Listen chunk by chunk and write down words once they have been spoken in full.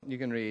you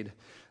can read.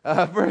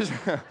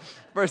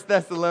 First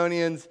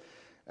Thessalonians.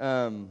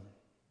 And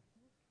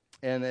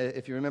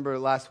if you remember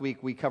last week,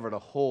 we covered a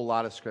whole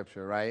lot of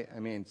scripture, right? I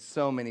mean,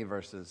 so many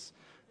verses.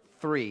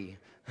 3.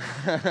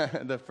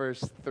 The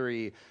first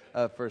 3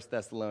 of First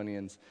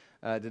Thessalonians.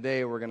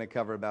 Today, we're going to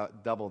cover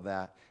about double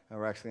that.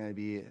 We're actually going to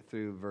be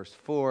through verse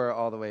 4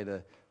 all the way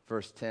to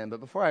verse 10. But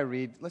before I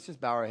read, let's just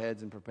bow our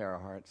heads and prepare our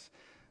hearts.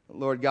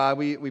 Lord God,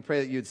 we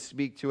pray that you'd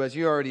speak to us.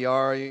 You already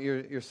are.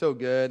 You're so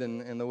good,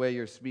 and the way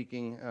you're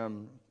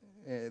speaking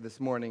this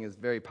morning is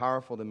very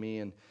powerful to me,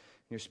 and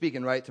you're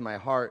speaking right to my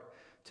heart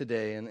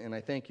today, and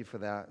I thank you for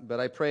that. But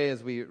I pray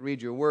as we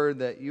read your word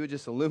that you would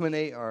just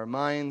illuminate our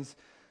minds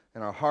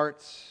and our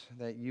hearts,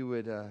 that you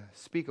would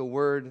speak a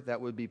word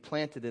that would be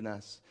planted in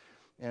us,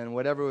 and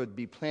whatever would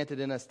be planted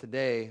in us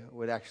today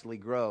would actually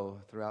grow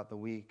throughout the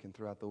week and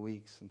throughout the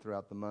weeks and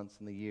throughout the months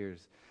and the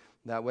years.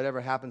 That whatever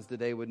happens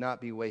today would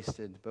not be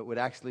wasted, but would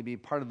actually be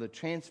part of the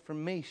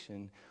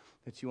transformation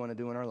that you want to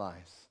do in our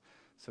lives.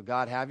 So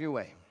God, have your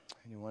way.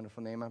 In your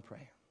wonderful name I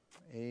pray.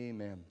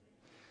 Amen.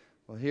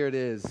 Well, here it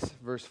is,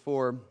 verse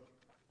 4.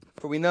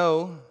 For we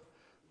know,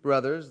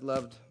 brothers,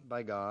 loved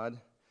by God,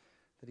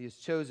 that he has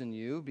chosen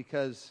you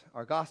because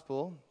our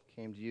gospel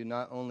came to you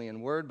not only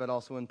in word, but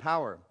also in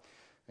power,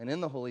 and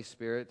in the Holy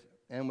Spirit,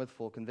 and with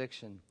full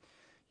conviction.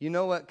 You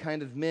know what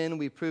kind of men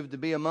we proved to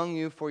be among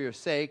you for your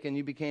sake, and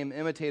you became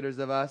imitators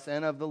of us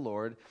and of the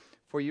Lord,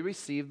 for you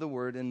received the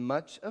word in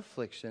much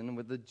affliction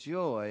with the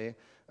joy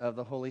of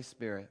the Holy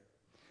Spirit,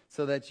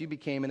 so that you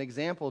became an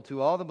example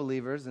to all the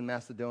believers in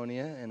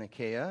Macedonia and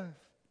Achaia.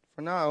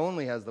 For not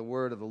only has the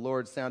word of the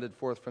Lord sounded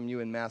forth from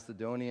you in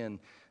Macedonia and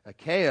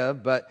Achaia,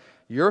 but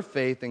your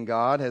faith in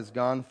God has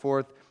gone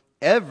forth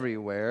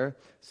everywhere,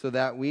 so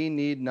that we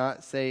need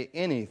not say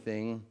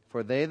anything,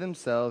 for they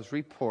themselves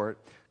report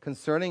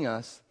concerning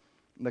us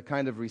the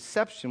kind of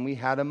reception we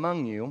had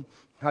among you,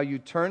 how you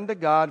turned to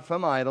God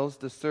from idols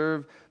to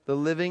serve the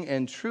living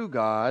and true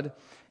God,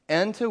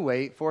 and to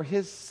wait for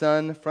his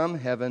Son from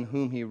heaven,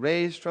 whom he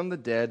raised from the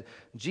dead,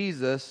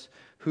 Jesus,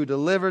 who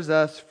delivers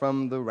us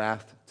from the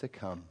wrath to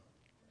come.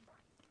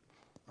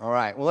 All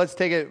right, well, let's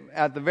take it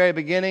at the very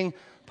beginning.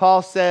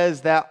 Paul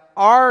says that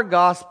our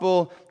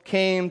gospel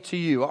came to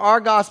you. Our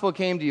gospel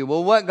came to you.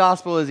 Well, what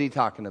gospel is he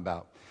talking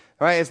about?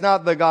 All right, it's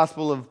not the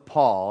gospel of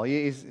Paul.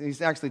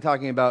 He's actually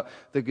talking about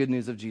the good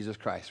news of Jesus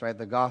Christ, right?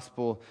 The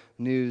gospel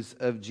news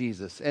of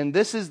Jesus. And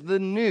this is the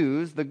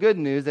news, the good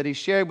news that he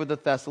shared with the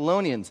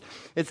Thessalonians.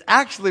 It's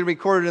actually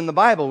recorded in the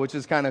Bible, which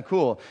is kind of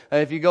cool.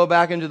 If you go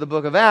back into the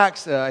book of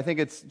Acts, I think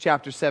it's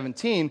chapter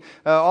 17,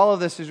 all of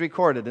this is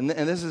recorded. And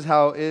this is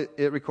how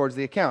it records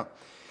the account.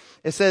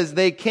 It says,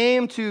 they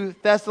came to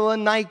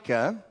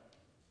Thessalonica,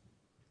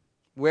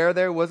 where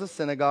there was a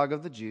synagogue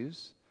of the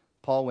Jews.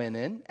 Paul went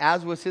in,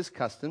 as was his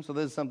custom, so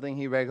this is something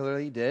he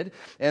regularly did.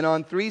 And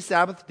on 3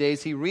 Sabbath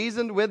days, he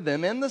reasoned with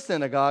them in the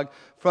synagogue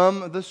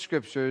from the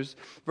Scriptures.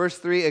 Verse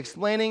 3,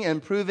 explaining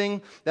and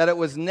proving that it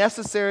was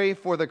necessary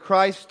for the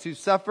Christ to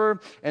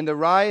suffer and to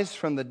rise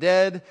from the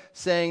dead,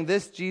 saying,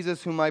 this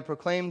Jesus whom I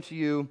proclaim to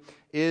you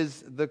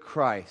is the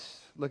Christ.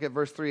 Look at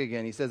verse 3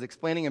 again. He says,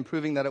 explaining and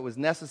proving that it was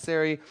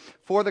necessary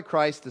for the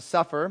Christ to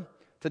suffer,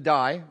 to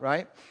die,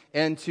 right?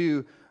 And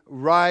to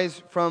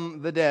rise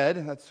from the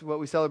dead, that's what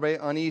we celebrate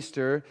on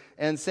Easter,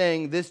 and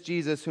saying, this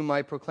Jesus whom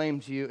I proclaim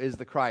to you is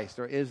the Christ,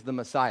 or is the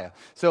Messiah.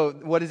 So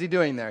what is he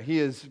doing there? He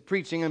is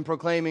preaching and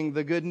proclaiming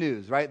the good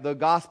news, right? The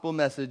gospel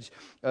message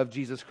of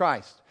Jesus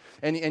Christ.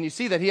 And you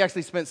see that he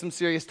actually spent some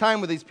serious time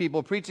with these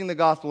people preaching the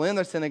gospel in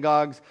their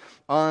synagogues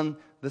on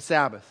the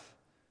Sabbath.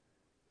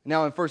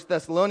 Now in 1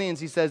 Thessalonians,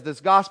 he says this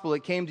gospel,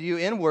 it came to you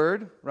in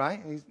word,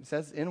 right? He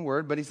says in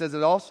word, but he says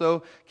it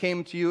also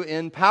came to you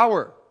in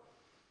power.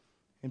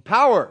 In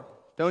power.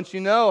 Don't you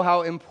know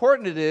how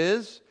important it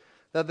is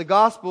that the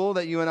gospel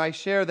that you and I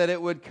share, that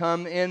it would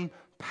come in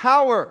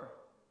power?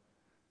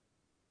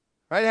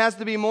 Right? It has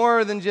to be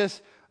more than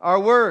just our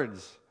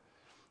words.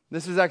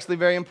 This is actually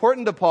very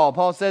important to Paul.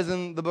 Paul says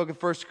in the book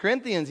of 1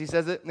 Corinthians, he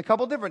says it in a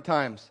couple different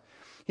times.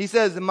 He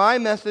says, my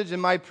message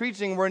and my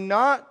preaching were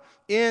not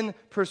in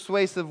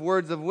persuasive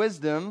words of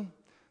wisdom,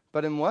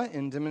 but in what?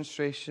 In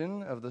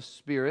demonstration of the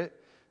Spirit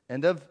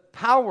and of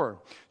power.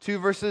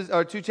 2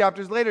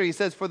 chapters later, he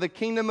says, for the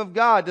kingdom of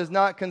God does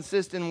not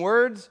consist in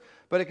words,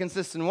 but it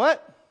consists in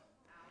what?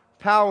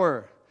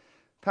 Power.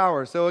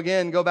 Power. So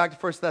again, go back to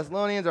 1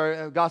 Thessalonians.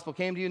 Our gospel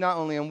came to you not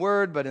only in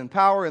word, but in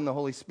power, in the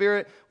Holy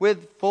Spirit,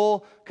 with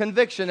full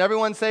conviction.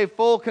 Everyone say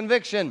full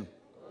conviction.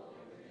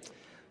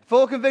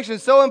 Full conviction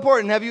is so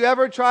important. Have you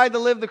ever tried to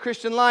live the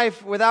Christian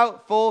life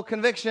without full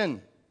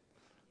conviction?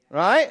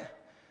 Right?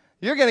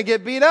 You're going to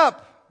get beat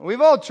up. We've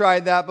all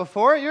tried that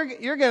before.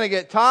 You're going to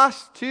get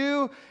tossed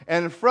to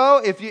and fro.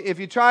 If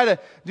you try to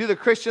do the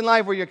Christian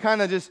life where you're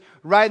kind of just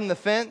riding the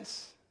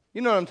fence,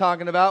 you know what I'm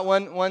talking about.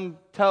 One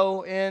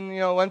toe in,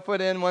 1 foot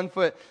in, 1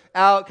 foot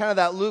out, kind of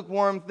that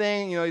lukewarm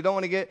thing. You don't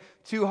want to get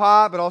too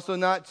hot, but also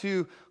not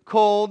too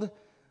cold.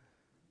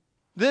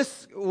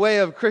 This way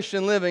of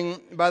Christian living,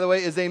 by the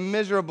way, is a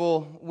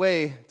miserable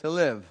way to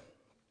live.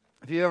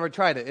 If you've ever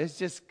tried it, it's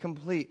just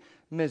complete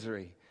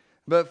misery.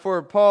 But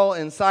for Paul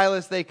and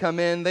Silas, they come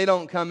in. They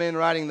don't come in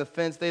riding the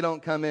fence. They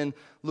don't come in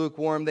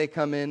lukewarm. They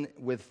come in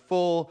with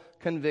full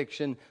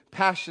conviction,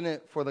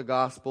 passionate for the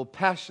gospel,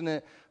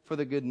 passionate for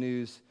the good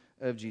news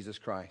of Jesus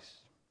Christ.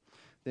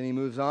 Then he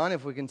moves on.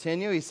 If we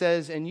continue, he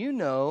says, and you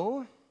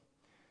know,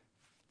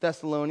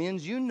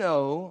 Thessalonians, you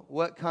know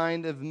what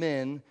kind of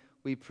men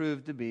we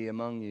proved to be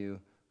among you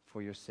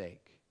for your sake.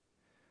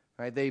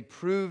 Right? They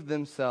proved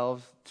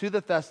themselves to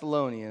the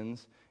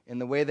Thessalonians in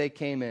the way they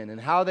came in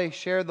and how they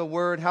shared the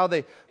word, how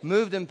they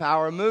moved in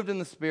power, moved in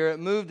the Spirit,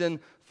 moved in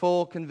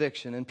full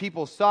conviction. And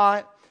people saw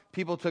it,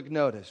 people took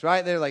notice,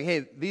 right? They're like,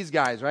 hey, these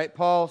guys, right?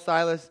 Paul,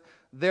 Silas,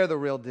 they're the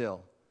real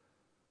deal.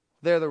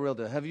 They're the real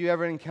deal. Have you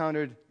ever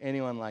encountered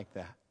anyone like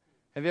that?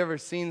 Have you ever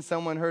seen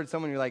someone, heard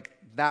someone, you're like,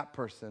 that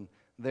person,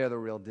 they're the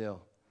real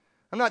deal.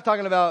 I'm not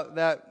talking about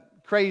that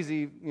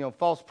crazy,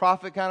 false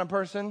prophet kind of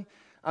person.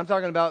 I'm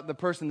talking about the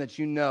person that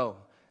you know.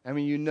 I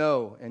mean, you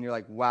know, and you're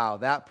like, wow,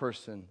 that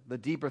person, the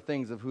deeper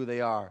things of who they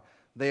are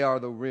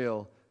the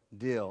real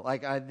deal.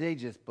 Like, they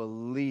just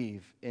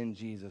believe in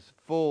Jesus,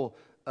 full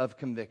of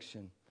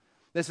conviction.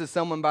 This is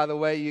someone, by the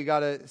way, you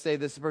got to say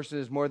this person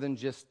is more than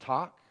just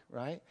talk,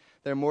 right?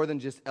 They're more than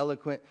just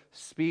eloquent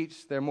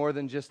speech. They're more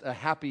than just a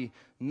happy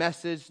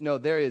message. No,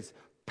 there is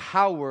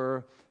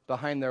power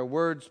behind their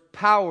words,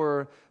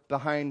 power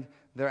behind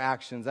their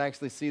actions. I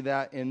actually see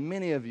that in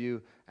many of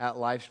you at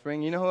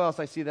LifeSpring. You know who else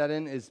I see that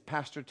in is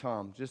Pastor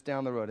Tom, just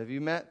down the road. Have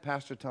you met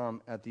Pastor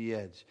Tom at the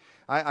Edge?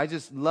 I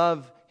just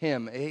love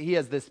him. He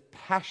has this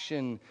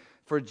passion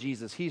for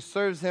Jesus. He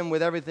serves him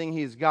with everything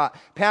he's got.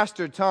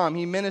 Pastor Tom,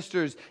 he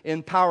ministers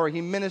in power.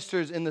 He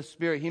ministers in the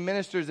Spirit. He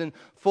ministers in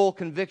full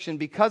conviction.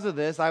 Because of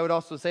this, I would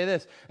also say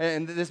this,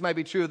 and this might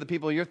be true of the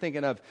people you're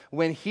thinking of.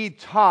 When he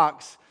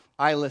talks,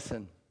 I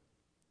listen.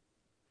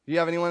 Do you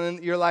have anyone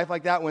in your life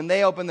like that? When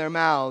they open their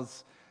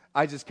mouths,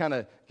 I just kind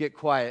of get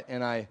quiet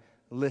and I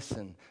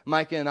listen.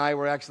 Micah and I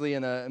were actually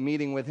in a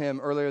meeting with him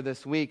earlier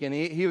this week, and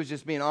he was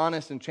just being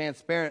honest and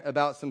transparent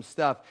about some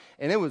stuff,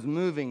 and it was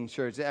moving,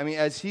 church. I mean,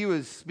 as he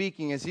was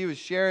speaking, as he was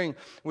sharing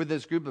with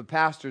this group of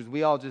pastors,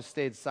 we all just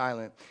stayed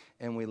silent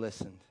and we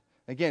listened.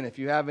 Again, if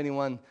you have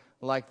anyone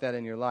like that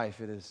in your life,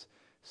 it is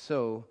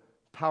so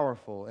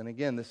powerful. And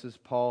again, this is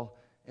Paul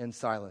and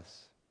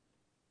Silas.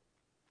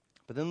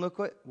 But then look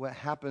what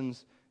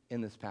happens in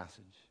this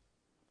passage.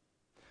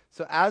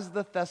 So as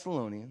the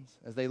Thessalonians,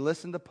 as they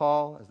listen to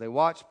Paul, as they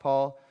watch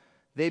Paul,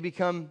 they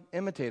become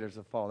imitators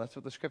of Paul. That's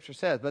what the Scripture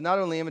says. But not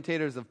only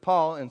imitators of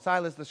Paul and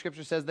Silas, the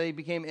Scripture says they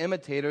became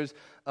imitators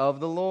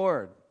of the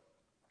Lord.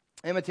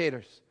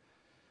 Imitators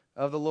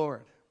of the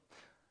Lord.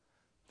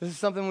 This is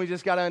something we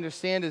just got to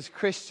understand as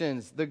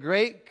Christians. The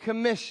Great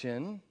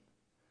Commission,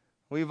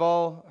 we've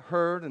all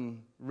heard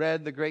and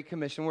read the Great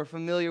Commission. We're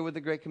familiar with the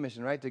Great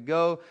Commission, right? To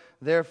go,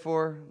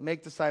 therefore,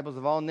 make disciples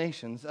of all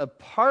nations. A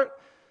part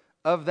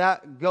of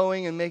that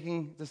going and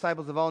making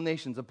disciples of all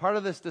nations, a part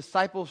of this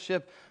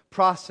discipleship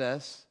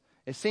process,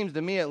 it seems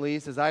to me at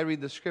least, as I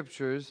read the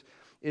Scriptures,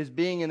 is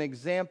being an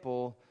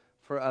example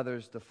for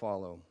others to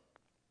follow.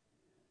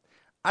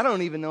 I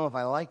don't even know if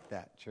I like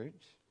that,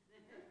 church.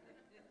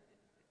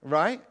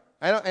 Right?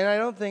 I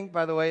don't think,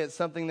 by the way, it's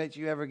something that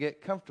you ever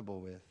get comfortable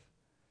with.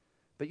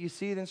 But you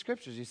see it in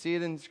Scriptures. You see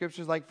it in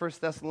Scriptures like 1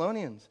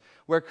 Thessalonians,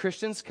 where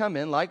Christians come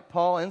in, like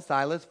Paul and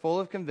Silas, full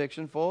of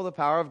conviction, full of the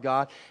power of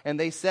God, and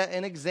they set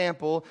an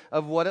example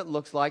of what it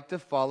looks like to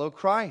follow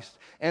Christ.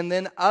 And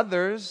then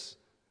others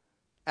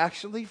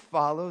actually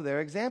follow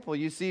their example.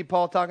 You see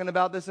Paul talking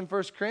about this in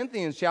 1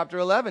 Corinthians chapter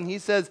 11. He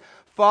says,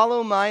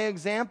 follow my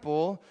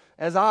example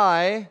as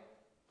I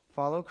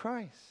follow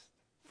Christ.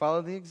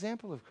 Follow the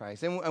example of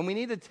Christ. And we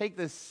need to take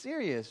this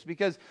serious,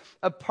 because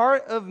a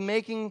part of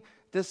making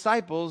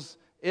disciples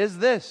is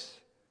this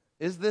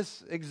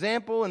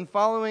example and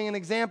following an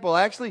example.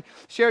 I actually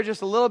shared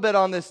just a little bit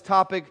on this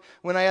topic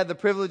when I had the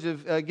privilege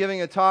of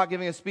giving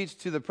a speech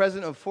to the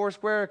president of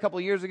Foursquare a couple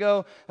of years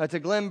ago, to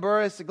Glenn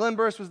Burris. Glenn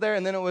Burris was there,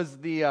 and then it was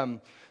the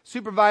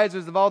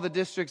supervisors of all the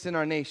districts in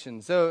our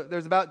nation. So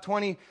there's about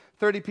 20,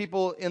 30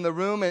 people in the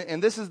room,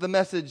 and this is the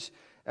message.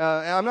 And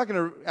I'm not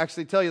going to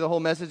actually tell you the whole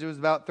message. It was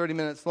about 30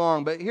 minutes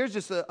long. But here's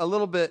just a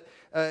little bit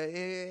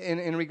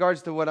in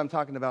regards to what I'm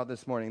talking about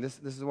this morning. This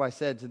is what I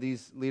said to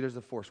these leaders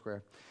of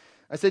Foursquare.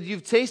 I said,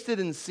 you've tasted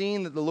and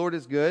seen that the Lord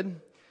is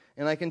good,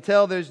 and I can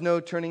tell there's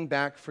no turning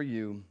back for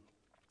you.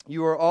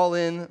 You are all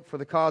in for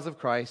the cause of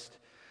Christ,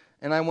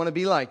 and I want to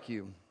be like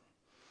you.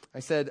 I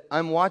said,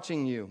 I'm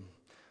watching you.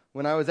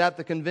 When I was at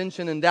the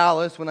convention in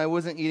Dallas, when I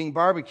wasn't eating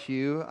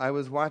barbecue, I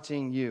was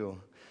watching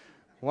you.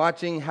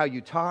 Watching how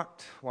you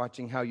talked,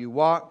 watching how you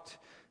walked,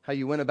 how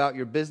you went about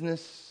your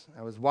business.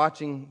 I was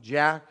watching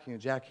Jack,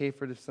 Jack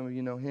Hayford, if some of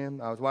you know him.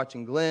 I was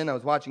watching Glenn. I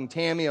was watching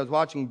Tammy. I was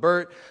watching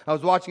Bert. I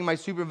was watching my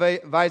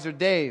supervisor,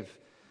 Dave.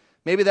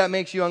 Maybe that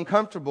makes you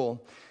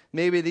uncomfortable.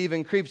 Maybe it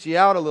even creeps you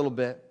out a little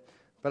bit.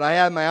 But I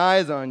have my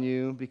eyes on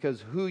you because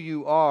who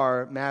you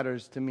are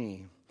matters to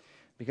me.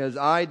 Because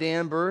I,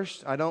 Dan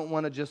Bursch, I don't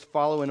want to just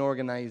follow an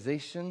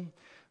organization.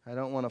 I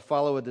don't want to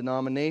follow a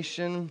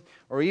denomination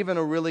or even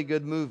a really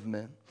good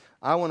movement.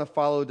 I want to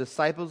follow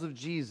disciples of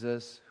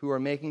Jesus who are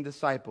making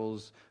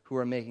disciples who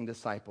are making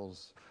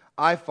disciples.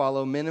 I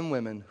follow men and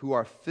women who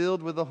are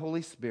filled with the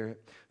Holy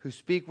Spirit, who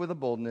speak with a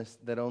boldness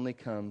that only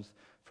comes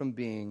from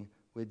being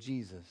with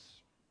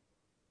Jesus.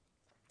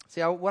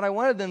 See, what I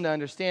wanted them to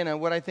understand, and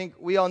what I think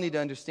we all need to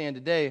understand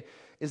today,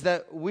 is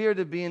that we are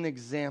to be an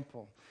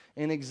example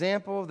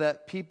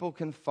that people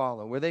can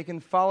follow, where they can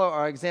follow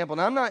our example.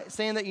 And I'm not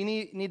saying that you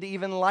need to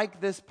even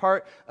like this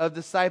part of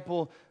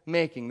disciple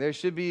making. There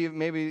should be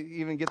maybe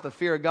even get the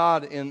fear of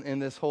God in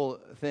this whole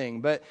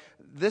thing. But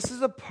this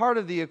is a part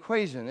of the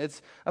equation.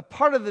 It's a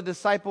part of the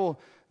disciple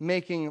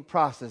making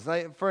process.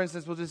 For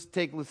instance, we'll just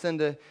take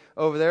Lucinda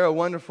over there, a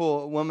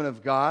wonderful woman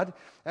of God.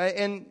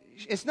 And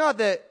it's not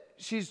that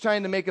she's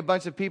trying to make a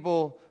bunch of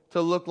people to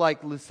look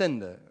like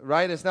Lucinda,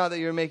 right? It's not that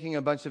you're making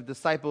a bunch of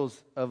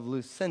disciples of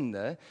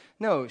Lucinda.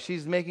 No,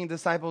 she's making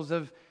disciples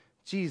of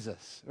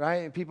Jesus,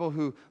 right? People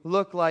who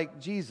look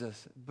like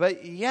Jesus.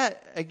 But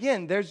yet,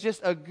 again, there's just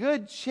a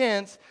good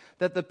chance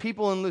that the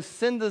people in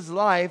Lucinda's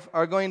life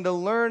are going to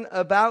learn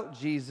about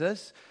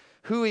Jesus,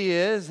 who he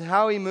is,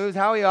 how he moves,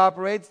 how he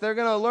operates. They're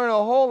going to learn a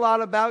whole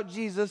lot about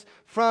Jesus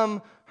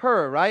from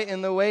her, right?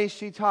 In the way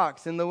she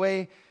talks, in the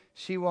way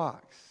she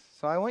walks.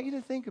 So I want you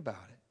to think about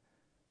it.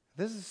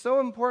 This is so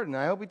important.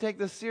 I hope we take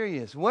this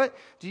serious. What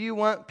do you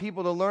want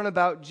people to learn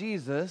about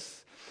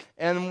Jesus?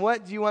 And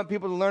what do you want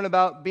people to learn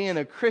about being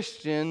a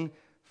Christian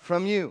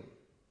from you?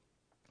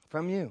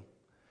 From you.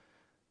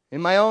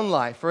 In my own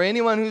life, for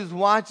anyone who's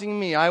watching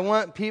me, I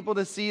want people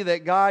to see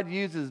that God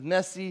uses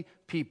messy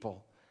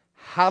people.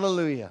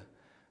 Hallelujah.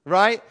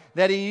 Right?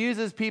 That he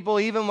uses people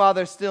even while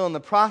they're still in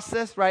the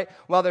process, right?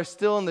 While they're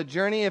still in the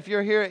journey. If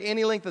you're here at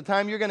any length of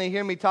time, you're going to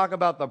hear me talk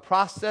about the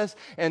process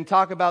and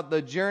talk about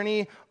the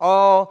journey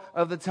all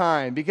of the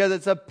time, because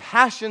it's a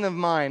passion of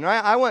mine,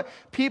 right? I want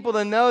people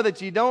to know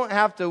that you don't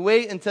have to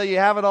wait until you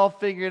have it all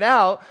figured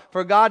out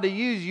for God to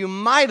use you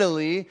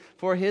mightily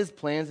for his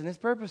plans and his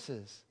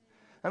purposes.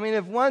 I mean,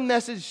 if one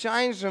message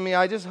shines from me,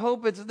 I just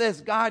hope it's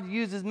this: God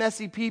uses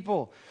messy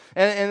people.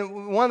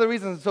 And one of the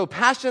reasons I'm so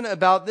passionate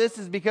about this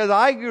is because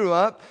I grew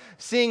up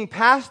seeing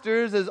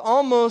pastors as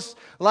almost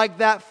like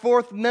that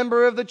fourth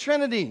member of the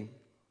Trinity.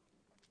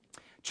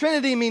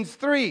 Trinity means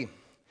three.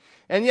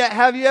 And yet,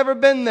 have you ever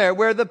been there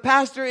where the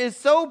pastor is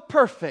so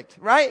perfect,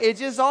 right? It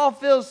just all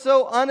feels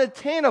so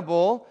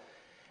unattainable.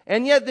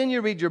 And yet then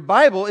you read your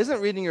Bible. Isn't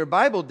reading your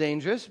Bible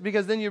dangerous?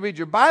 Because then you read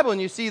your Bible and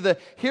you see the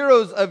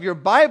heroes of your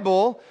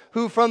Bible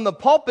who from the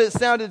pulpit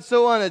sounded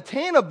so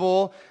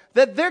unattainable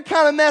that they're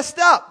kind of messed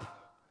up.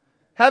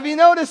 Have you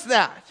noticed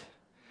that?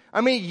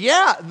 I mean,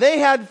 yeah, they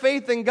had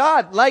faith in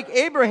God, like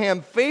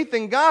Abraham, faith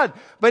in God.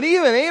 But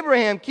even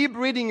Abraham, keep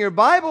reading your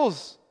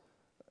Bibles.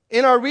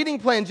 In our reading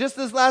plan just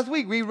this last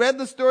week, we read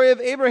the story of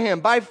Abraham.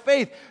 By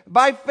faith,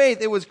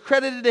 it was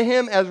credited to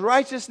him as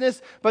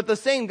righteousness. But the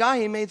same guy,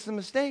 he made some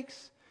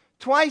mistakes.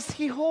 Twice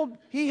he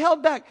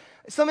held back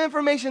some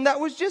information that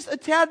was just a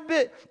tad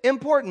bit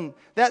important.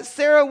 That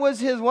Sarah was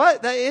his what?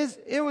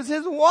 It was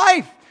his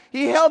wife.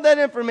 He held that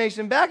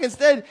information back.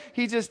 Instead,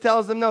 he just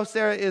tells them, no,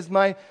 Sarah is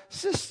my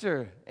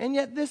sister. And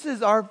yet this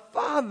is our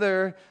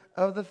father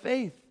of the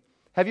faith.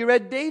 Have you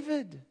read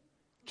David?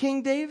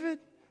 King David?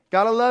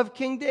 Gotta love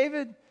King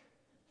David.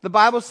 The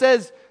Bible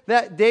says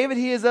that David,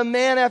 he is a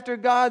man after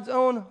God's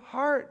own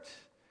heart.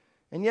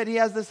 And yet he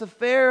has this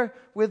affair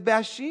with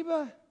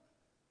Bathsheba.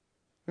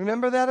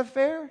 Remember that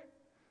affair?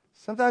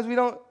 Sometimes we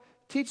don't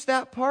teach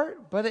that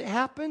part, but it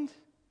happened.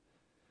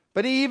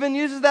 But he even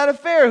uses that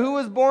affair. Who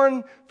was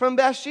born from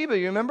Bathsheba?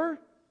 You remember?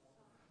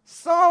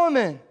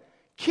 Solomon.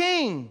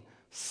 King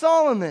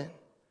Solomon.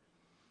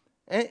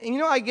 And you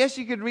know, I guess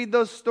you could read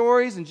those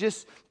stories and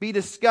just be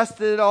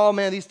disgusted at all,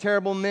 man, these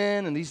terrible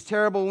men and these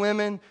terrible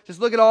women.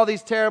 Just look at all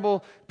these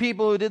terrible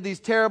people who did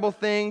these terrible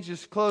things.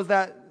 Just close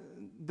that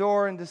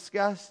door in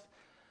disgust.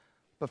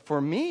 But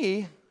for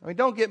me, I mean,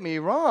 don't get me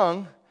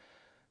wrong,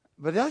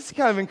 but that's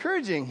kind of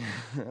encouraging,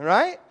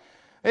 right?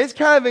 It's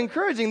kind of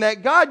encouraging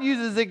that God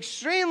uses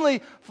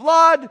extremely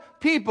flawed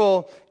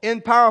people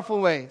in powerful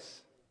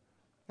ways.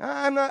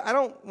 I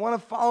don't want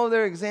to follow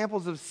their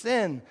examples of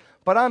sin,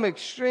 but I'm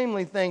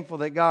extremely thankful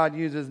that God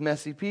uses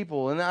messy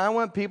people. And I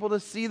want people to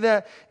see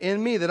that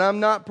in me, that I'm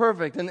not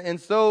perfect.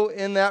 And so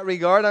in that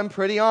regard, I'm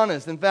pretty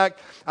honest. In fact,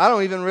 I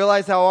don't even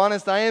realize how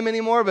honest I am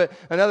anymore, but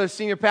another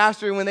senior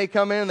pastor, when they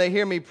come in and they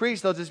hear me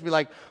preach, they'll just be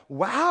like,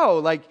 wow,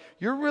 like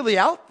you're really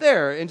out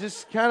there, and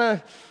just kind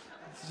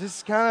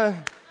of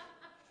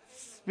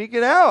speak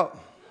it out.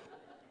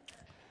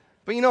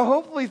 But you know,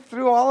 hopefully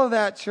through all of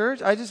that,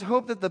 church, I just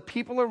hope that the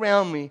people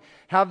around me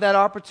have that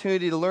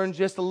opportunity to learn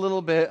just a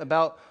little bit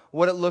about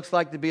what it looks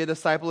like to be a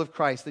disciple of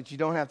Christ, that you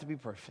don't have to be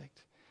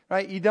perfect,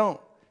 right? You don't.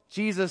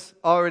 Jesus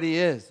already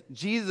is.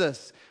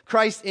 Jesus,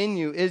 Christ in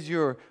you, is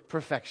your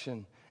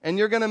perfection. And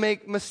you're going to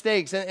make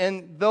mistakes.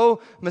 And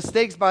though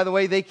mistakes, by the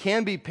way, they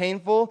can be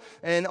painful,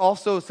 and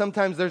also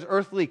sometimes there's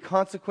earthly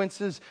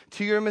consequences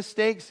to your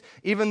mistakes,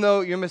 even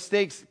though your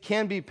mistakes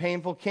can be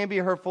painful, can be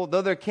hurtful,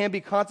 though there can be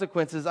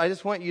consequences, I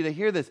just want you to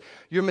hear this.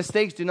 Your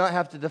mistakes do not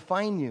have to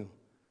define you.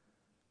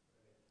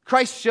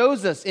 Christ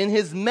shows us in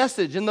his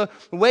message, in the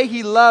way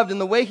he loved, in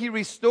the way he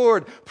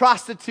restored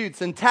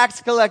prostitutes and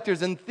tax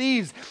collectors and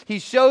thieves. He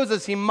shows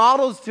us, he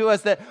models to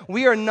us that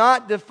we are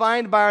not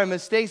defined by our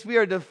mistakes. We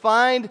are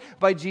defined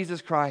by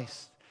Jesus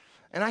Christ.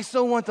 And I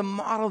so want to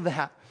model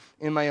that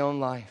in my own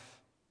life.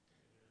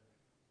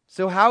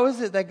 So how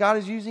is it that God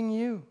is using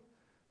you?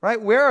 Right?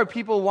 Where are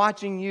people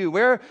watching you?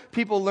 Where are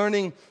people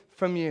learning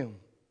from you?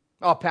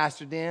 Oh,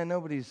 Pastor Dan,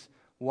 nobody's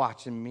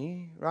watching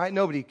me, right?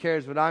 Nobody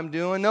cares what I'm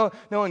doing. No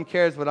one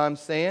cares what I'm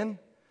saying.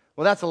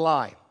 Well, that's a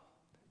lie.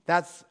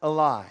 That's a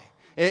lie.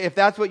 If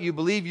that's what you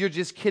believe, you're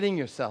just kidding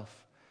yourself.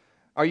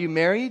 Are you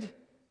married?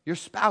 Your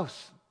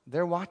spouse,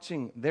 they're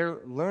watching. They're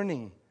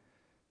learning.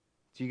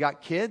 Do you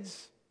got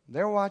kids?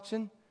 They're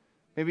watching.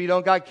 Maybe you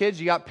don't got kids.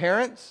 You got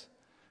parents?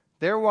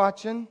 They're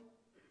watching.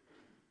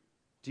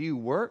 Do you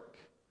work?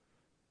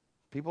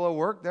 People at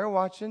work, they're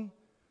watching.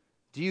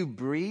 Do you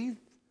breathe?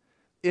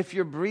 If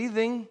you're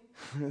breathing,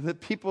 the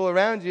people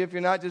around you, if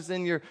you're not just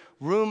in your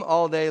room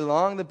all day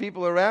long, the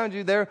people around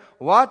you, they're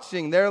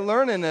watching, they're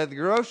learning at the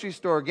grocery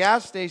store,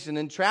 gas station,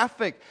 in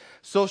traffic,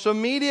 social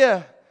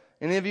media.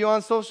 Any of you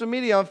on social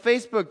media, on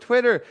Facebook,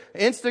 Twitter,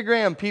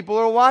 Instagram, people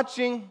are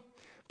watching,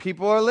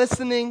 people are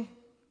listening.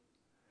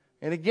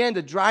 And again,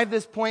 to drive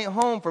this point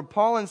home, for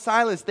Paul and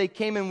Silas, they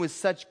came in with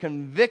such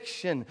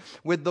conviction,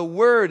 with the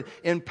word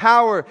in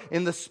power,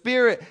 in the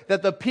spirit,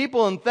 that the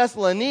people in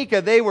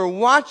Thessalonica, they were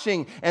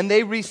watching and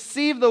they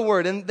received the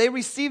word. And they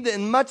received it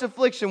in much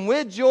affliction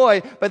with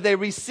joy, but they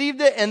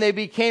received it and they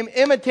became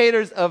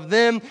imitators of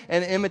them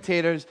and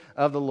imitators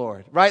of the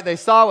Lord. Right? They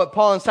saw what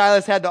Paul and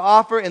Silas had to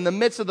offer in the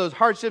midst of those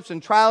hardships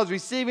and trials,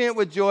 receiving it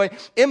with joy,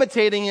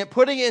 imitating it,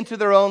 putting it into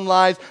their own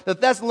lives. The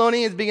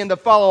Thessalonians began to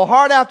follow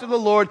hard after the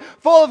Lord,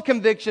 full of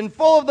conviction,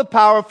 full of the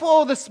power,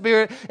 full of the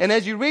Spirit. And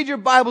as you read your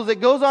Bibles,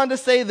 it goes on to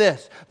say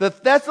this: the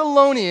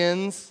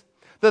Thessalonians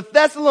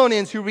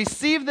who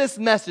received this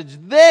message,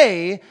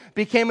 they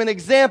became an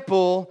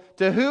example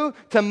to who?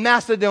 To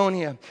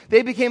Macedonia.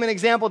 They became an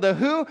example to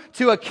who?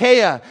 To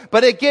Achaia.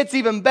 But it gets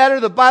even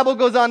better. The Bible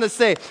goes on to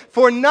say,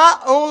 for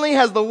not only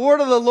has the word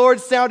of the Lord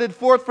sounded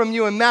forth from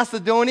you in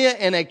Macedonia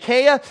and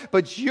Achaia,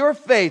 but your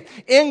faith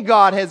in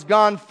God has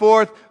gone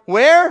forth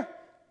where?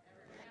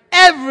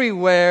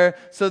 Everywhere,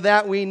 so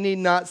that we need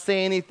not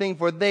say anything,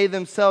 for they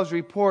themselves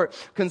report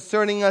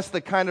concerning us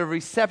the kind of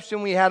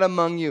reception we had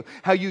among you,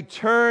 how you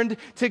turned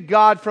to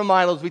God from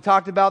idols. We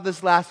talked about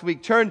this last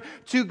week. Turned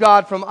to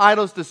God from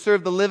idols to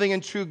serve the living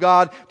and true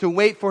God, to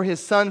wait for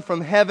his Son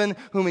from heaven,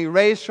 whom he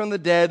raised from the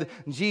dead,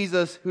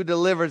 Jesus, who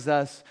delivers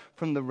us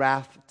from the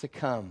wrath to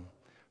come.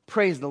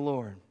 Praise the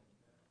Lord.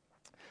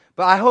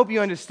 But I hope you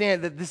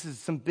understand that this is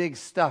some big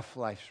stuff,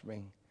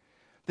 LifeSpring.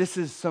 This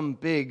is some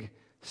big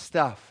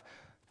stuff.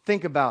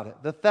 Think about it.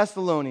 The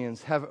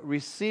Thessalonians have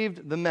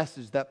received the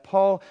message that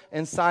Paul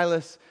and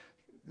Silas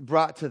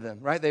brought to them,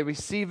 right? They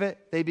receive it.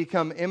 They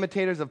become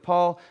imitators of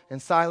Paul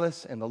and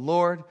Silas and the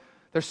Lord.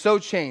 They're so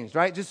changed,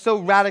 right? Just so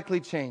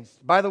radically changed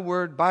by the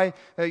word, by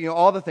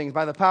all the things,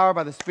 by the power,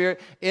 by the Spirit,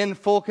 in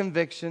full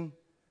conviction.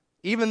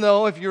 Even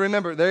though, if you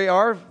remember, they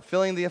are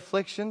feeling the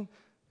affliction,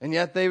 and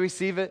yet they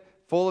receive it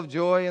full of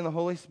joy in the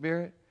Holy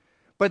Spirit.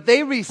 But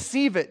they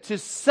receive it to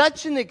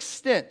such an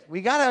extent. We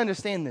got to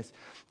understand this.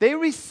 They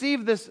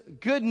receive this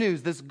good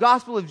news, this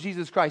gospel of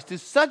Jesus Christ, to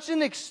such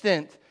an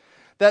extent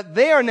that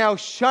they are now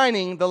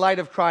shining the light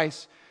of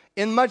Christ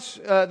in much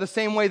the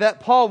same way that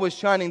Paul was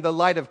shining the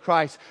light of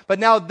Christ. But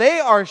now they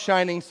are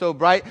shining so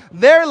bright,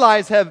 their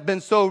lives have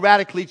been so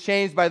radically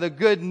changed by the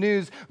good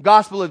news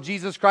gospel of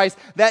Jesus Christ,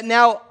 that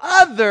now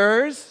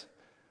others,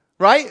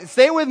 right?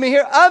 Stay with me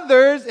here.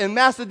 Others in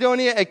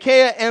Macedonia,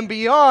 Achaia, and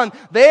beyond,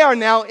 they are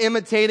now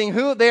imitating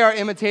who? They are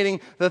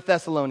imitating the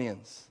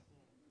Thessalonians.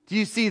 Do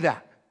you see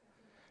that?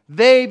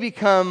 They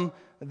become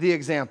the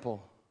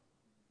example.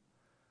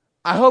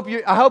 I hope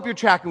you're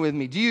tracking with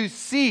me. Do you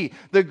see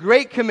the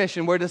Great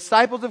Commission where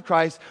disciples of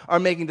Christ are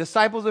making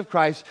disciples of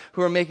Christ,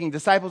 who are making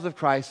disciples of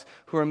Christ,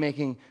 who are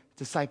making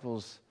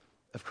disciples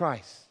of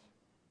Christ?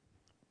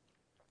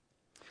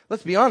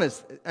 Let's be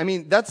honest. I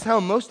mean, that's how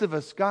most of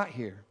us got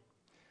here.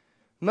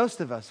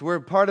 Most of us.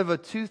 We're part of a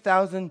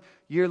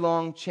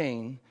 2,000-year-long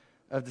chain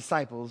of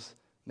disciples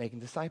making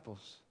disciples.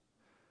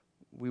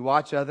 We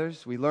watch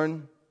others, we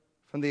learn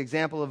from the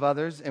example of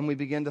others, and we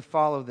begin to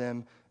follow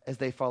them as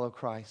they follow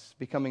Christ,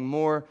 becoming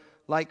more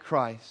like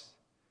Christ.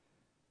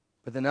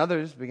 But then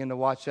others begin to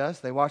watch us.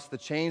 They watch the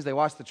change, they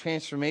watch the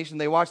transformation,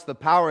 they watch the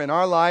power in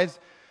our lives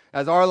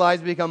as our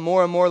lives become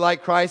more and more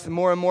like Christ and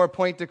more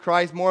point to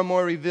Christ, more and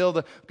more reveal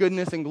the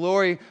goodness and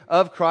glory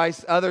of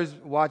Christ. Others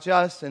watch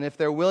us, and if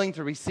they're willing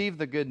to receive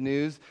the good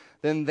news,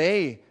 then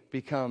they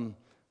become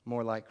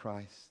more like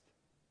Christ.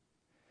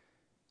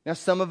 Now,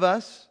 some of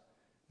us,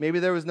 maybe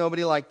there was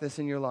nobody like this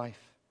in your life.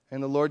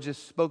 And the Lord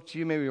just spoke to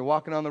you. Maybe you're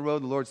walking on the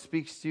road, the Lord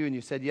speaks to you, and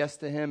you said yes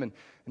to him, and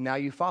now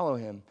you follow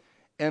him.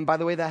 And by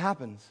the way, that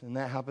happens, and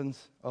that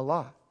happens a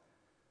lot.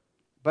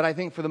 But I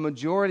think for the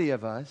majority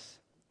of us,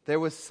 there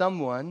was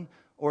someone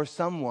or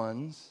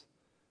someones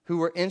who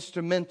were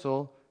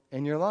instrumental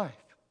in your life.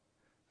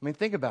 I mean,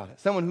 think about it.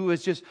 Someone who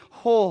is just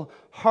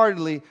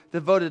wholeheartedly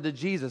devoted to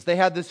Jesus. They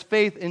had this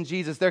faith in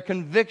Jesus, their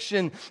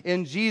conviction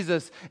in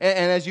Jesus.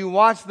 And as you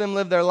watch them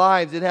live their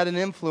lives, it had an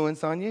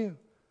influence on you.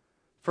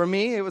 For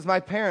me, it was my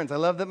parents. I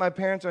love that my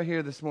parents are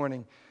here this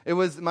morning. It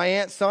was my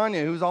Aunt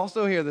Sonia, who's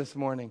also here this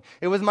morning.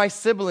 It was my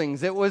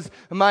siblings. It was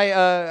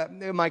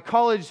my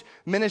college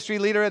ministry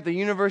leader at the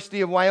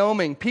University of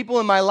Wyoming. People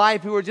in my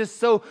life who were just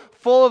so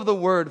full of the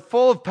Word,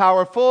 full of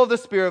power, full of the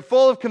Spirit,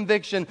 full of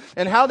conviction,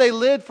 and how they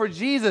lived for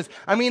Jesus.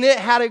 I mean, it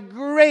had a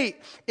great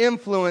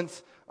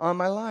influence on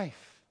my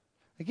life.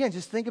 Again,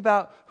 just think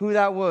about who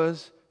that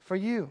was for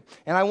you.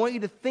 And I want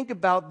you to think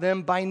about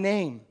them by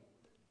name.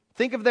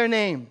 Think of their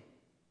name.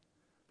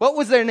 What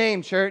was their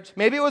name, church?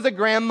 Maybe it was a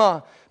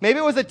grandma. Maybe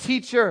it was a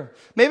teacher.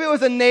 Maybe it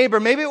was a neighbor.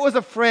 Maybe it was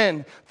a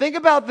friend. Think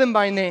about them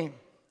by name.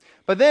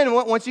 But then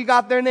once you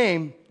got their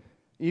name,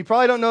 you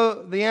probably don't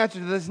know the answer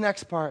to this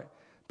next part.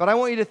 But I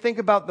want you to think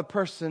about the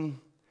person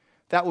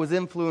that was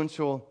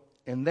influential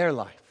in their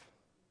life,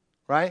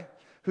 right?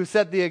 Who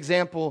set the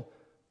example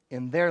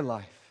in their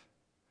life.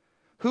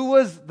 Who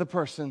was the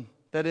person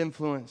that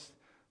influenced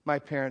my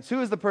parents?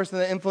 Who is the person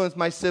that influenced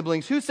my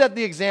siblings? Who set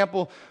the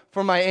example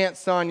for my Aunt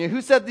Sonia?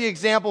 Who set the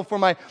example for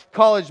my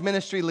college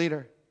ministry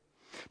leader?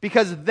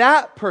 Because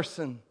that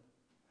person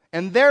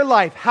and their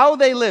life, how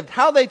they lived,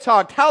 how they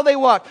talked, how they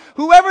walked,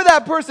 whoever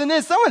that person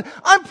is, someone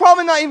I'm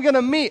probably not even going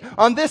to meet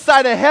on this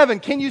side of heaven.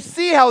 Can you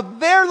see how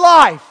their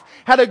life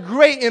had a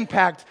great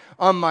impact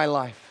on my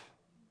life?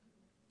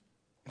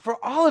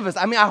 For all of us,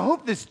 I mean, I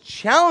hope this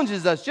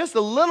challenges us just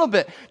a little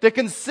bit to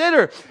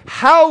consider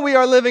how we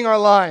are living our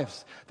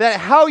lives. That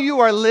how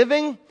you are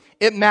living,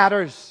 it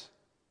matters.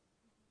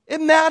 It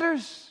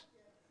matters.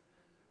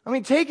 I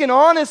mean, take an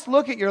honest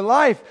look at your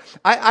life.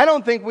 I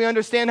don't think we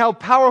understand how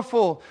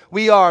powerful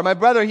we are. My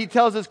brother, he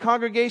tells his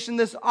congregation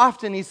this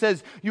often. He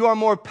says, you are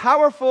more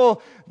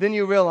powerful than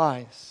you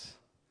realize,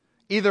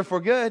 either for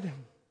good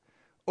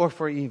or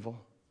for evil.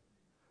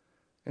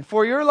 And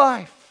for your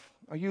life,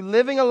 are you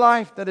living a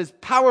life that is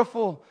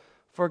powerful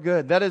for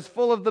good, that is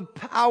full of the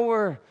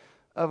power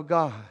of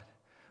God?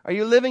 Are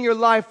you living your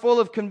life full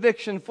of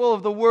conviction, full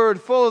of the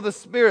Word, full of the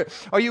Spirit?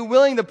 Are you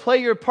willing to play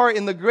your part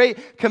in the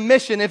Great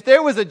Commission? If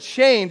there was a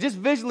chain, just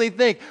visually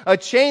think, a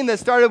chain that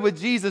started with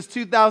Jesus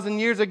 2,000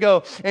 years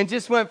ago and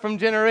just went from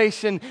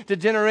generation to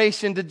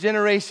generation to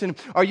generation,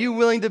 are you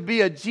willing to be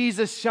a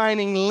Jesus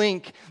shining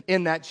link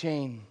in that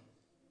chain?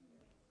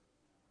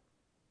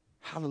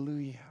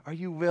 Hallelujah. Are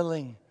you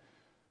willing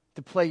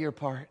to play your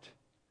part?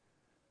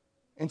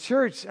 In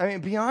church, I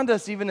mean, beyond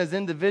us even as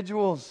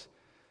individuals,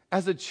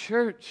 as a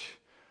church,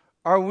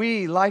 are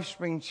we,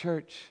 LifeSpring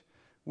Church,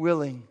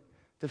 willing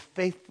to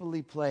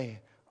faithfully play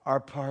our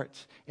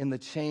part in the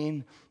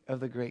chain of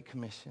the Great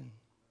Commission?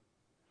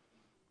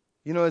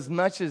 You know, as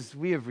much as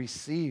we have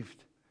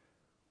received,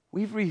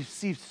 we've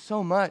received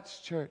so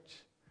much, church.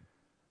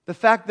 The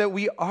fact that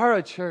we are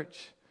a church,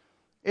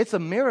 it's a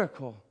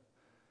miracle.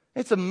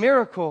 It's a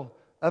miracle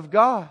of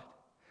God.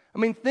 I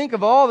mean, think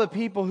of all the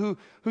people who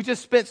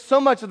just spent so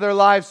much of their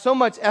lives, so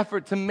much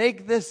effort to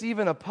make this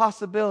even a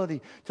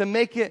possibility, to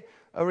make it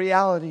a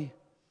reality.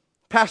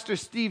 Pastor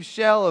Steve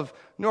Shell of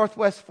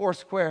Northwest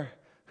Foursquare,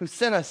 who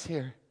sent us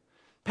here.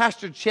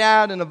 Pastor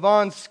Chad and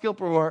Yvonne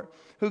Skilperwart,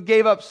 who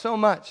gave up so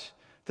much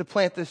to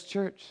plant this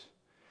church.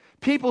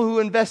 People who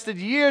invested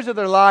years of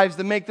their lives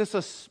to make this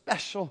a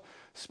special,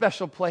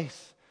 special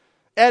place.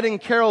 Ed and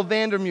Carol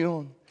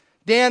Vandermeulen,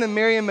 Dan and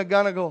Marion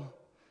McGonigal,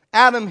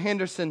 Adam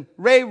Henderson,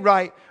 Ray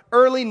Wright,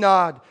 Early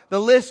Nod.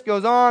 The list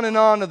goes on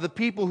of the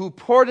people who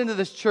poured into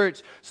this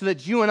church so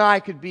that you and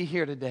I could be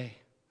here today.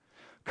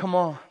 Come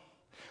on.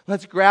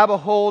 Let's grab a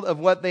hold of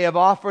what they have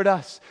offered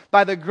us.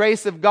 By the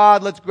grace of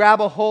God, let's grab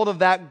a hold of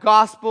that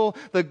gospel,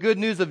 the good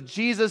news of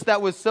Jesus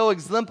that was so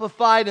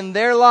exemplified in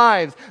their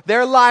lives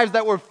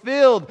that were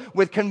filled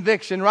with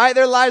conviction, right?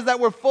 Their lives that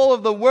were full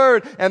of the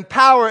Word and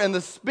power and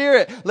the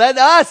Spirit. Let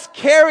us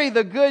carry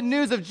the good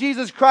news of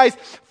Jesus Christ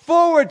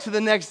forward to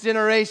the next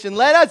generation.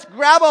 Let us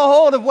grab a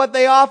hold of what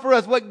they offer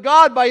us, what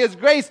God by His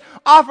grace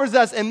offers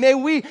us, and may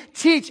we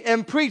teach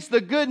and preach the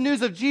good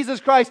news of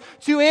Jesus Christ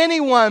to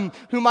anyone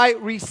who might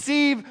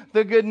receive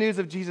the good news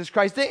of Jesus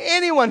Christ, to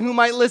anyone who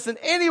might listen,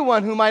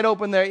 anyone who might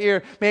open their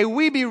ear. May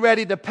we be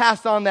ready to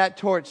pass on that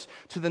torch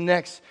to the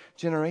next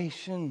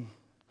generation.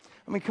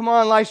 I mean, come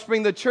on,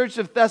 LifeSpring, the church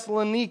of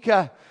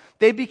Thessalonica,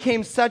 they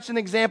became such an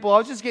example. I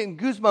was just getting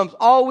goosebumps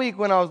all week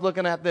when I was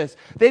looking at this.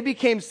 They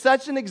became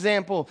such an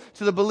example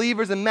to the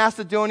believers in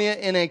Macedonia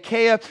and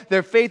Achaia,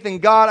 their faith in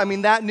God. I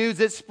mean, that news,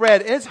 it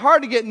spread. And it's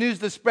hard to get news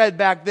to spread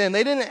back then.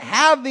 They didn't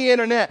have the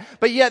internet,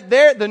 but yet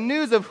the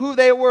news of who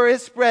they were,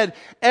 it spread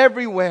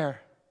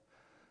everywhere.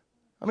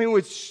 I mean,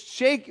 with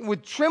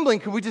trembling,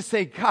 could we just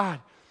say,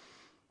 God,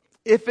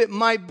 if it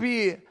might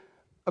be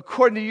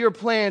according to your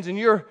plans and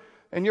your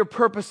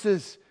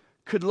purposes,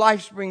 could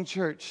LifeSpring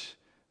Church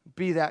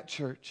be that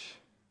church?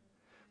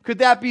 Could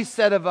that be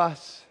said of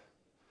us?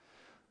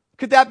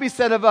 Could that be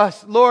said of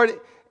us? Lord,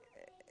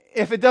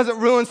 if it doesn't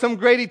ruin some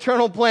great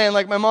eternal plan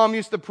like my mom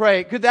used to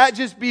pray, could that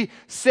just be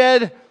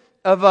said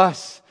of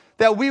us?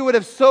 that we would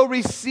have so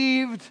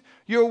received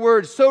your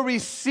word, so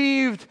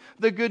received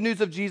the good news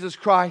of Jesus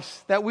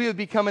Christ, that we would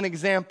become an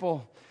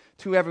example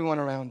to everyone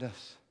around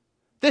us.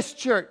 This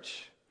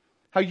church,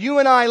 how you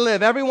and I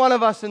live, every one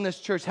of us in this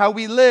church, how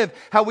we live,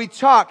 how we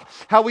talk,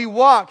 how we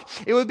walk,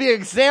 it would be an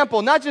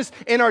example, not just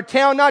in our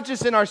town, not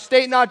just in our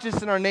state, not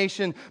just in our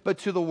nation, but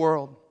to the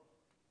world.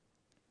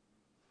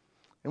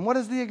 And what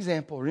is the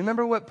example?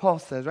 Remember what Paul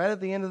says right at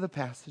the end of the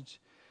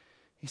passage.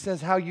 He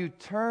says, how you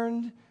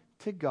turned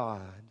to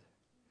God.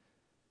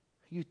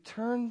 You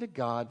turned to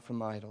God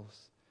from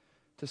idols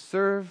to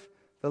serve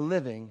the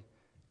living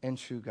and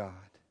true God,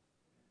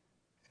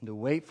 and to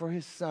wait for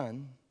his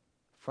Son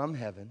from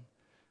heaven,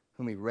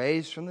 whom he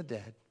raised from the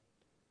dead,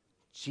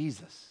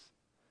 Jesus,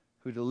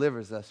 who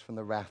delivers us from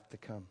the wrath to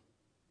come.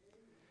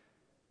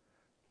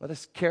 Let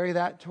us carry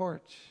that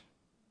torch.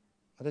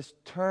 Let us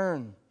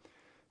turn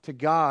to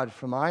God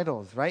from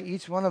idols, right?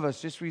 Each one of us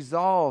just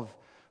resolve.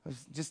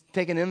 Just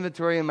take an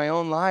inventory in my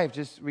own life.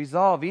 Just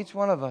resolve, each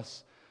one of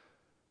us.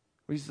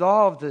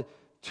 Resolve to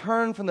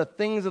turn from the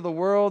things of the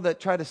world that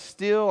try to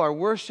steal our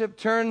worship.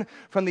 Turn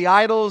from the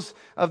idols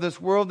of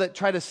this world that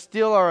try to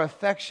steal our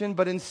affection.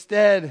 But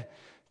instead,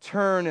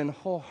 turn and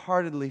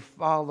wholeheartedly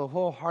follow,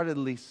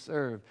 wholeheartedly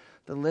serve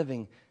the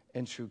living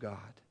and true God.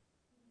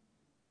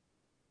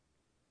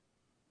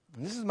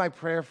 And this is my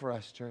prayer for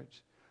us,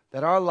 church.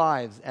 That our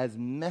lives, as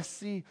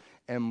messy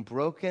and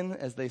broken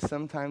as they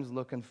sometimes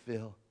look and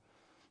feel,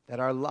 that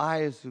our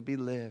lives would be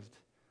lived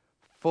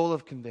full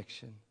of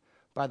conviction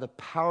by the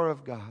power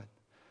of God,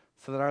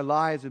 so that our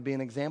lives would be an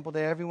example to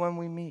everyone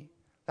we meet.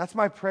 That's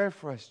my prayer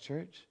for us,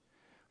 church.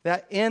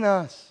 That in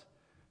us,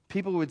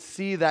 people would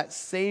see that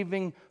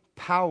saving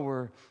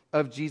power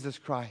of Jesus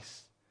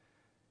Christ.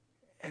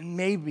 And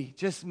maybe,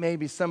 just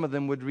maybe, some of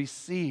them would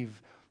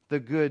receive the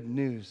good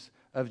news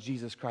of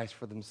Jesus Christ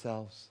for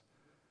themselves,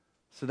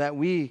 so that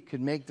we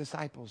could make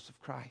disciples of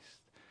Christ,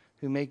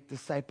 who make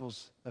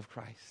disciples of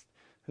Christ,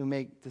 who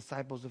make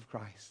disciples of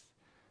Christ,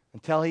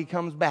 until he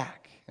comes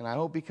back. And I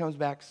hope he comes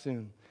back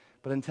soon.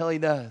 But until he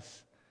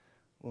does,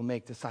 we'll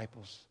make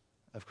disciples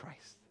of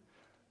Christ.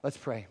 Let's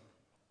pray.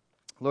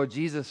 Lord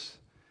Jesus,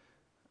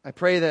 I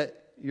pray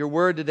that your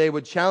word today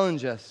would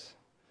challenge us,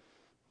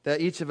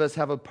 that each of us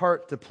have a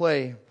part to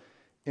play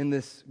in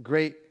this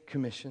great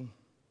commission,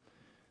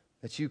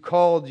 that you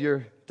called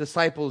your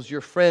disciples,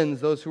 your friends,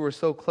 those who were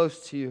so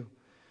close to you,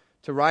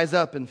 to rise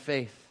up in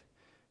faith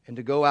and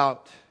to go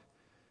out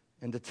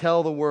and to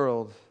tell the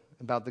world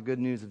about the good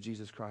news of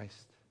Jesus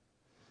Christ.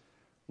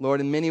 Lord,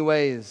 in many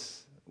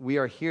ways, we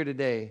are here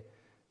today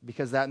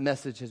because that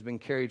message has been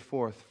carried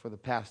forth for the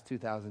past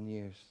 2,000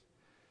 years.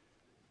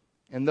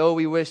 And though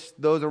we wish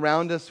those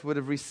around us would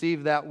have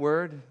received that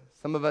word,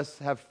 some of us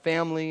have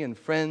family and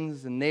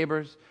friends and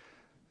neighbors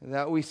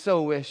that we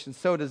so wish and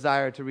so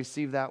desire to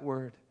receive that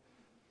word.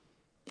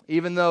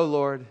 Even though,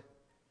 Lord,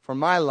 for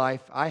my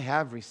life, I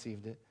have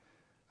received it.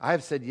 I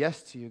have said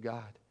yes to you,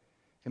 God.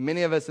 And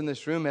many of us in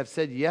this room have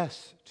said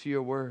yes to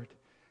your word,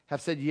 have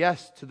said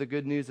yes to the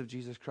good news of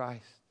Jesus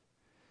Christ.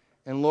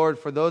 And Lord,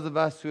 for those of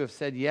us who have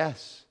said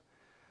yes,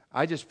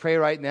 I just pray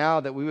right now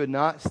that we would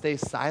not stay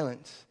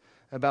silent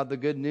about the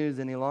good news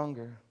any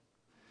longer.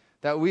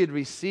 That we'd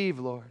receive,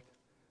 Lord,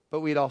 but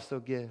we'd also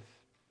give.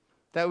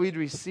 That we'd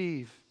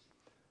receive,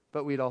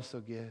 but we'd also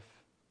give.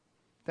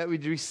 That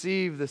we'd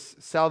receive this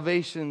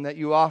salvation that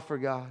you offer,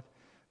 God.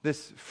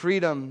 This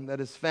freedom that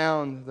is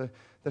found,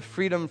 the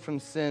freedom from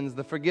sins,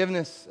 the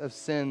forgiveness of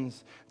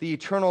sins, the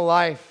eternal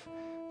life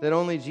that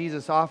only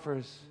Jesus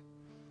offers.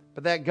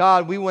 But that,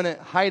 God, we wouldn't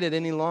hide it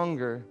any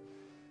longer.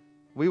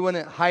 We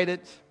wouldn't hide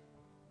it,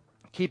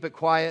 keep it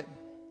quiet,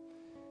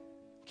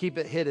 keep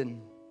it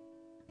hidden.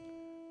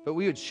 But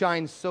we would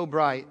shine so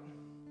bright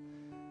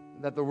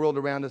that the world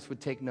around us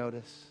would take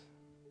notice.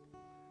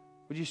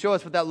 Would you show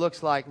us what that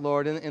looks like,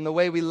 Lord, in the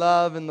way we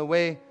love, in the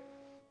way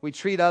we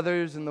treat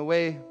others, in the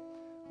way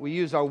we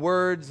use our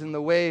words, in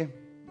the way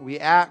we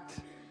act?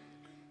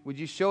 Would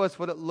you show us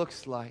what it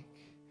looks like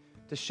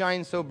to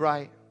shine so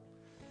bright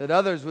that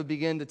others would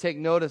begin to take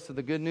notice of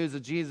the good news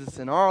of Jesus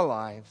in our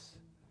lives,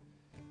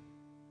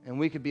 and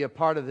we could be a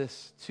part of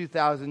this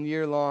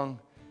 2,000-year-long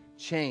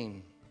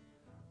chain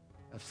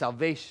of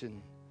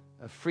salvation,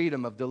 of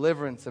freedom, of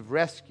deliverance, of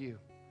rescue.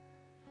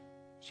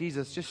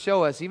 Jesus, just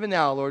show us, even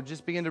now, Lord,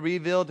 just begin to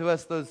reveal to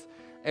us those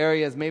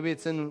areas. Maybe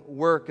it's in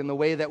work, in the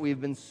way that we've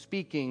been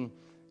speaking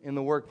in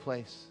the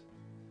workplace.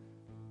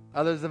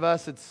 Others of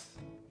us, it's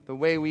the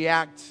way we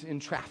act in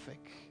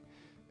traffic.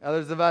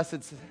 Others of us,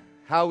 it's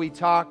how we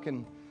talk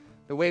and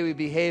the way we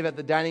behave at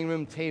the dining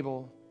room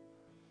table.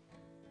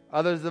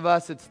 Others of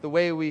us, it's the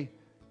way we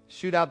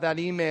shoot out that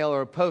email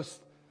or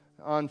post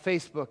on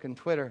Facebook and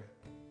Twitter.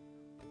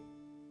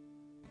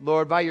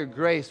 Lord, by your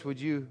grace,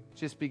 would you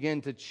just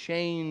begin to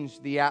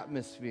change the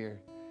atmosphere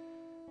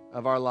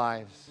of our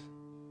lives?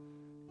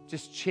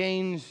 Just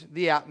change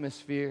the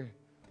atmosphere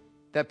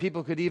that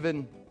people could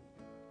even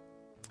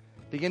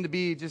begin to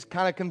be just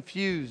kind of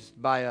confused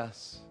by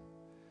us.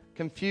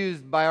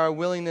 Confused by our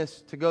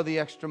willingness to go the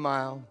extra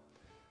mile.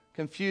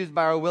 Confused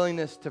by our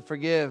willingness to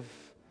forgive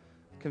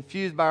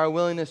confused by our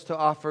willingness to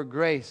offer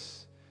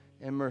grace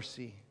and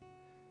mercy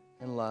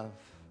and love.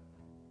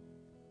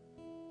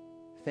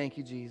 Thank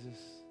you, Jesus.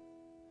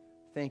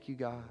 Thank you,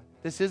 God.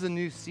 This is a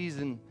new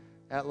season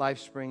at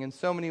LifeSpring. In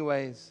so many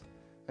ways,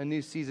 a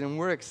new season.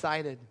 We're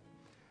excited.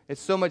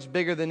 It's so much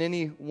bigger than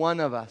any one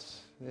of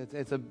us.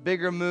 It's a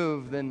bigger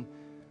move than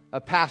a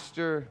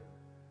pastor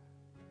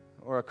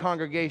or a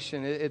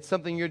congregation. It's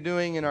something you're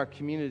doing in our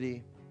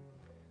community.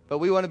 But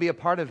we want to be a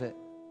part of it.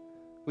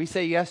 We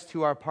say yes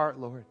to our part,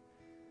 Lord.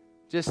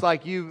 Just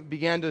like you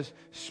began to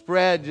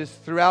spread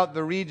just throughout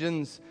the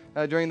regions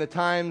during the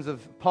times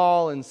of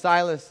Paul and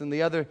Silas and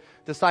the other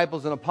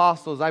disciples and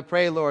apostles, I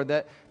pray, Lord,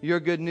 that your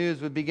good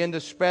news would begin to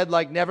spread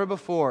like never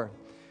before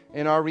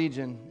in our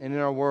region and in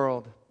our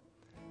world.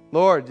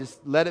 Lord,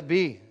 just let it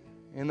be.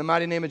 In the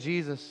mighty name of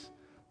Jesus,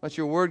 let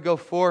your word go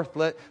forth.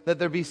 Let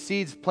there be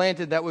seeds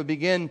planted that would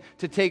begin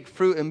to take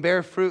fruit and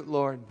bear fruit,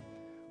 Lord.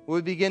 We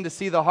would begin to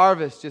see the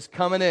harvest just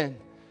coming in.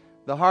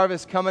 The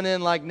harvest coming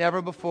in like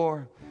never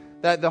before.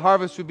 That the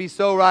harvest would be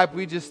so ripe,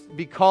 we'd just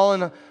be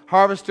calling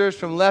harvesters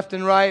from left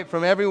and right,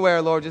 from everywhere,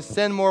 Lord. Just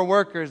send more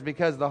workers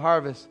because the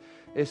harvest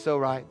is so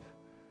ripe.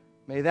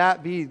 May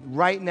that be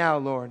right now,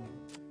 Lord.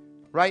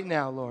 Right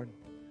now, Lord.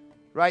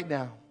 Right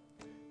now.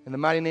 In the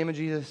mighty name of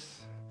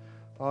Jesus,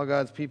 all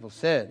God's people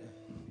said,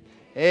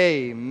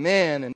 amen.